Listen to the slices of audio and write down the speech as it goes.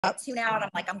tune out. I'm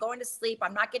like, I'm going to sleep.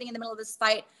 I'm not getting in the middle of this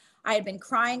fight. I had been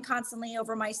crying constantly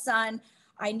over my son.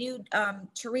 I knew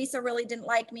Teresa really didn't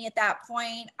like me at that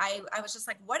point. I was just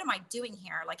like, what am I doing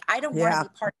here? Like, I don't want to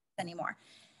be part of this anymore.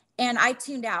 And I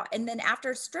tuned out. And then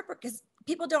after stripper, because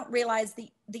people don't realize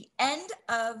the end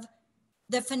of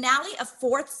the finale of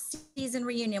 4th season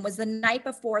reunion was the night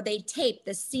before they taped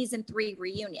the season 3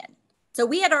 reunion. So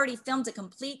we had already filmed a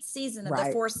complete season of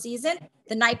the 4th season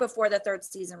the night before the 3rd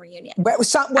season reunion.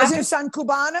 Wasn't Sun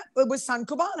Cubana? It was Sun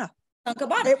Cubana. Sun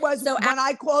Cubana. It was so when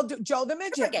I called Joe the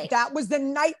Midget. That was the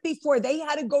night before. They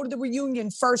had to go to the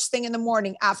reunion first thing in the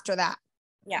morning after that.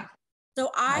 Yeah. So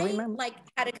I like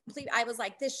had a complete, I was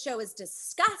like, this show is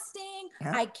disgusting.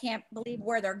 Yeah. I can't believe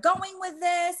where they're going with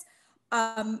this.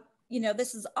 You know,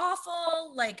 this is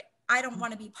awful. Like, I don't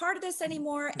want to be part of this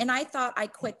anymore. And I thought I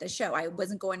quit the show. I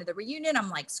wasn't going to the reunion. I'm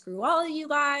like, screw all of you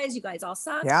guys. You guys all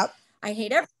suck. Yep. I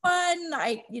hate everyone.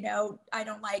 I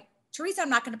don't like Teresa. I'm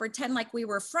not going to pretend like we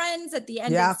were friends at the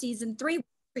end of season 3.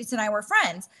 Teresa and I were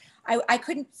friends. I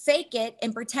couldn't fake it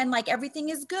and pretend like everything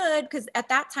is good, because at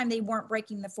that time they weren't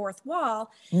breaking the 4th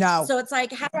wall. No. So it's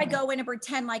like, how do I go in and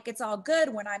pretend like it's all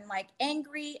good when I'm like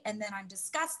angry and then I'm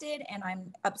disgusted and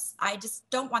I just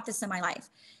don't want this in my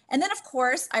life. And then of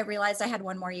course I realized I had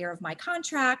 1 more year of my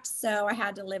contract, so I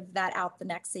had to live that out the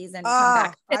next season.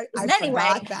 Come back.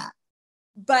 Forgot that.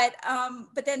 But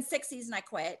then 6th season I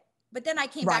quit. But then I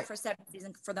came back for 7th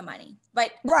season for the money.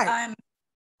 But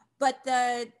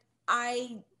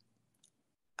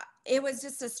it was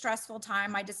just a stressful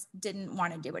time. I just didn't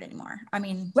want to do it anymore. I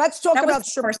mean, let's talk about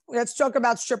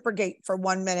Strippergate for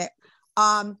 1 minute.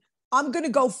 I'm going to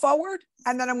go forward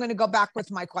and then I'm going to go back with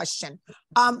my question.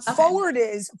 Okay. Forward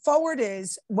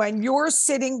is when you're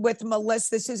sitting with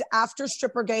Melissa. This is after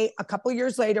Strippergate, a couple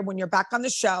years later, when you're back on the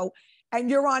show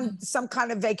and you're on some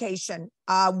kind of vacation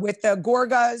with the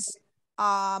Gorgas.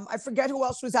 I forget who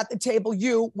else was at the table.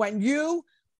 When you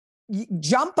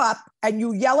jump up and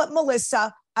you yell at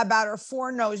Melissa about her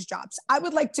 4 nose jobs. I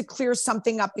would like to clear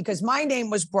something up because my name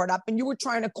was brought up and you were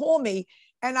trying to call me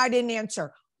and I didn't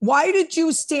answer. Why did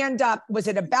you stand up? Was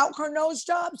it about her nose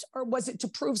jobs or was it to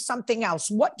prove something else?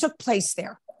 What took place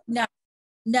there?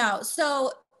 No.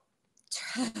 So,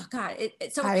 God,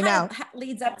 it kind of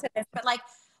leads up to this, but like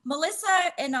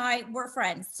Melissa and I were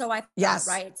friends. So I thought,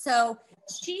 right. So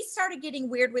she started getting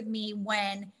weird with me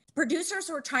when producers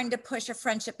were trying to push a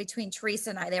friendship between Teresa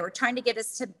and I. They were trying to get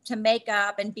us to make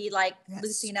up and be like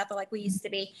Lucy and Ethel, like we used to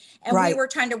be. And we were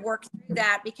trying to work through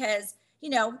that because, you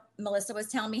know, Melissa was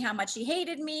telling me how much she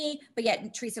hated me, but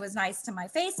yet Teresa was nice to my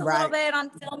face a little bit on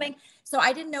filming. So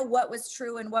I didn't know what was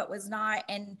true and what was not.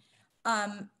 And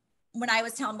when I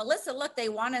was telling Melissa, look, they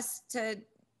want us to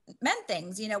mend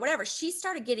things, you know, whatever. She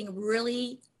started getting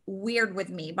really weird with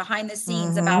me behind the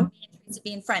scenes about me and Teresa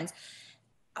being friends.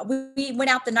 We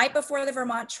went out the night before the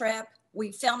Vermont trip.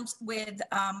 We filmed with,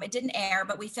 it didn't air,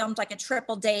 but we filmed like a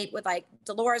triple date with like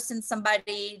Dolores and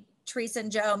somebody, Teresa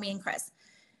and Joe, me and Chris.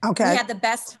 Okay. We had the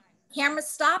best time. Cameras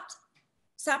stopped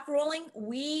rolling.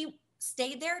 We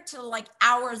stayed there till like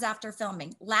hours after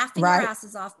filming, laughing our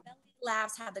asses off,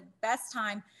 laughs, had the best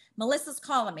time. Melissa's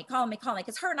calling me,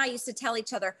 because her and I used to tell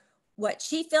each other what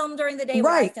she filmed during the day,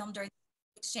 what I filmed during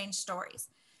the day, exchange stories.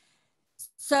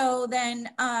 So then,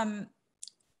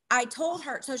 I told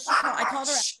her, I called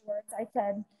her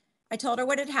afterwards. I told her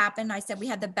what had happened. I said, we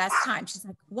had the best time. She's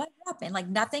like, what happened? Like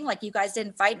nothing, like you guys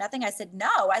didn't fight, nothing. I said,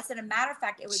 no. I said, as a matter of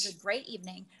fact, it was a great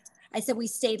evening. I said, we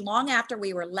stayed long after,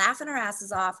 we were laughing our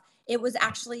asses off. It was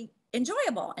actually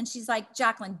enjoyable. And she's like,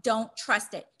 Jacqueline, don't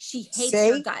trust it. She hates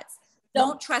your guts.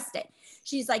 Don't trust it.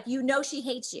 She's like, you know, she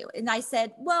hates you. And I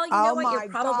said, well, you know what? You're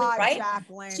probably right.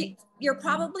 Jacqueline. You're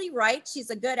probably right. She's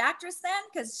a good actress then,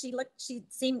 because she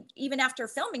seemed, even after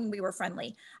filming, we were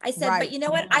friendly. I said, but you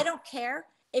know what? I don't care.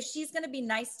 If she's going to be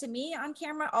nice to me on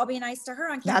camera, I'll be nice to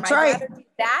her on camera. That's right. I'd rather do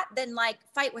that than like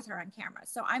fight with her on camera.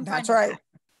 So I'm fine with that.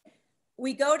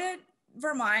 We go to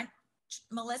Vermont.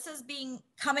 Melissa's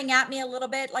coming at me a little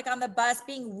bit, like on the bus,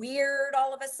 being weird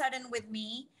all of a sudden with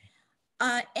me.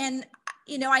 And,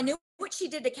 you know, I knew what she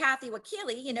did to Kathy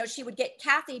Wakili. You know, she would get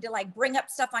Kathy to like bring up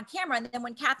stuff on camera. And then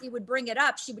when Kathy would bring it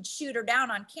up, she would shoot her down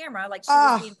on camera. Like she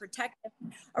was being protective,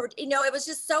 or, you know, it was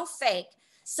just so fake.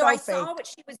 So I saw what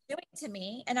she was doing to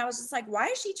me and I was just like, why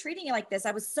is she treating you like this?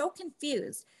 I was so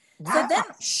confused. So then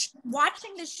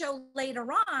watching the show later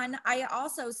on, I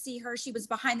also see her, she was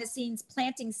behind the scenes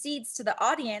planting seeds to the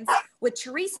audience with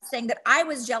Teresa saying that I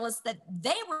was jealous that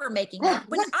they were making it.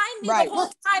 When I knew the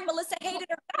whole time Melissa hated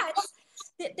her guts,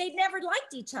 that they never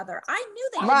liked each other. I knew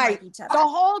they didn't like each other. The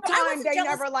whole time they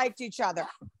never liked each other.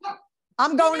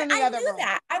 I'm going in the other room.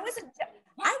 I wasn't,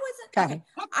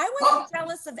 I wasn't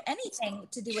jealous of anything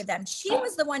to do with them. She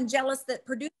was the one jealous that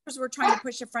producers were trying to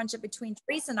push a friendship between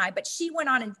Teresa and I, but she went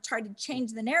on and tried to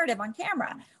change the narrative on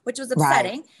camera, which was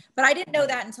upsetting, but I didn't know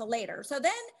that until later. So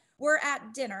then we're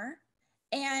at dinner,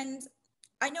 and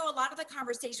I know a lot of the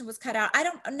conversation was cut out. I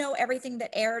don't know everything that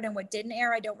aired and what didn't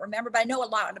air. I don't remember, but I know a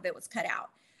lot of it was cut out.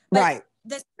 But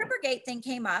the Strippergate thing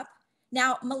came up.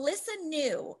 Now, Melissa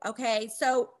knew, okay,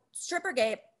 so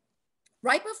Strippergate,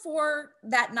 right before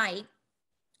that night,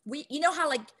 you know how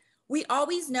like we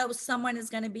always know someone is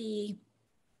going to be,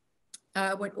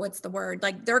 what's the word?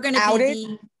 Like they're going to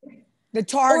be the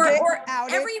target, or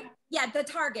the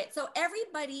target. So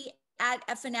everybody at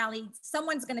a finale,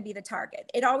 someone's going to be the target.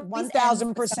 It always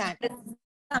 1,000%.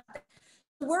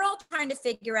 We're all trying to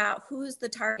figure out who's the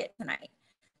target tonight.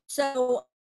 So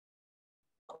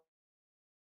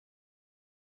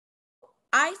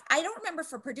I don't remember,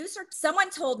 for producer, someone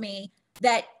told me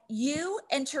that you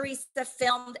and Teresa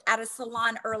filmed at a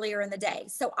salon earlier in the day.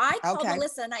 So I called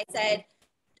Melissa and I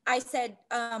said,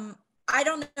 I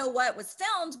don't know what was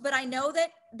filmed, but I know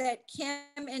that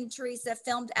Kim and Teresa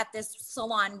filmed at this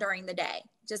salon during the day.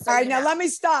 Just so all right, now let me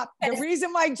stop. The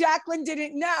reason why Jacqueline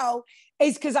didn't know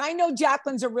is because I know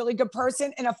Jacqueline's a really good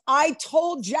person. And if I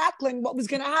told Jacqueline what was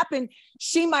going to happen,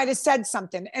 she might have said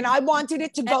something. And I wanted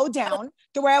it to go down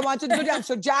the way I wanted to go down.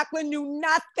 So Jacqueline knew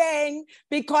nothing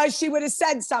because she would have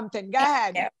said something. Go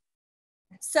ahead.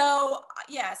 So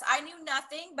yes, I knew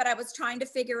nothing, but I was trying to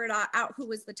figure it out who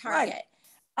was the target.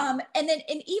 And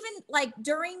even like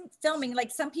during filming,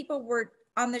 like some people were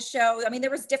on the show. I mean, there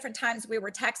was different times we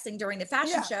were texting during the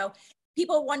fashion show.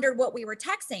 People wondered what we were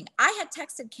texting. I had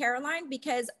texted Caroline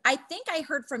because I think I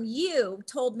heard from you,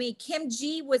 told me Kim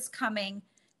G was coming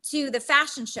to the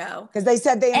fashion show. Because they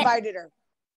said they invited her.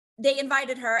 They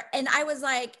invited her. And I was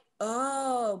like,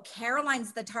 oh,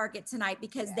 Caroline's the target tonight,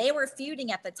 because they were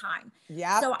feuding at the time.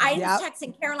 So I was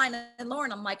texting Caroline and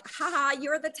Lauren. I'm like, haha,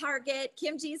 you're the target.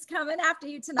 Kim G's coming after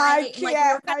you tonight. And like,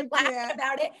 we were kind of laughing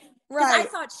about it. I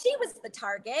thought she was the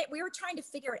target. We were trying to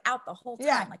figure it out the whole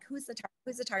time. Like, who's the target?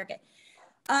 Who's the target?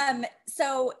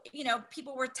 So, you know,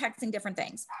 people were texting different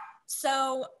things.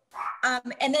 So,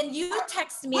 and then you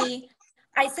text me.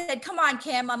 I said, come on,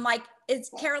 Kim. I'm like,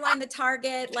 is Caroline the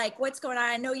target? Like, what's going on?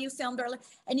 I know you filmed early.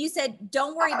 And you said,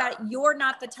 don't worry about it. You're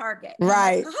not the target. I'm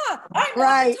like, I'm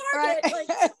not the target.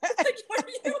 Like,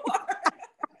 you are.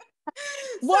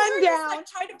 One down.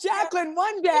 Like, Jacqueline,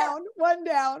 one down. One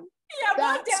down. Yeah,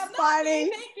 that's one down.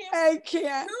 Funny. Hey, Kim. Who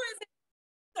is it?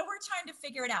 So we're trying to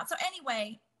figure it out. So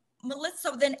anyway, Melissa,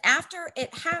 so then after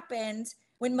it happened,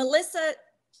 when Melissa,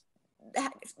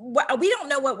 we don't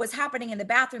know what was happening in the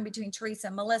bathroom between Teresa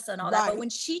and Melissa and all that, but when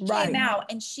she came out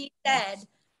and she said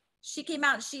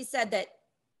that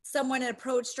someone had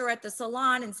approached her at the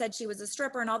salon and said she was a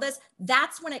stripper and all this,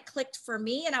 that's when it clicked for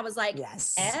me. And I was like,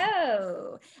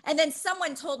 oh. And then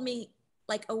someone told me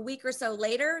like a week or so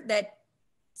later that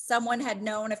someone had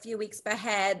known a few weeks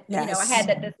ahead, ahead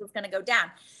that this was going to go down.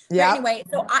 Anyway,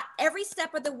 so every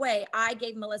step of the way, I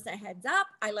gave Melissa a heads up.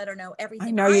 I let her know everything.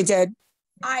 I know you did.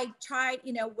 I tried,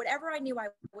 whatever I knew, I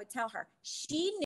would tell her. She knew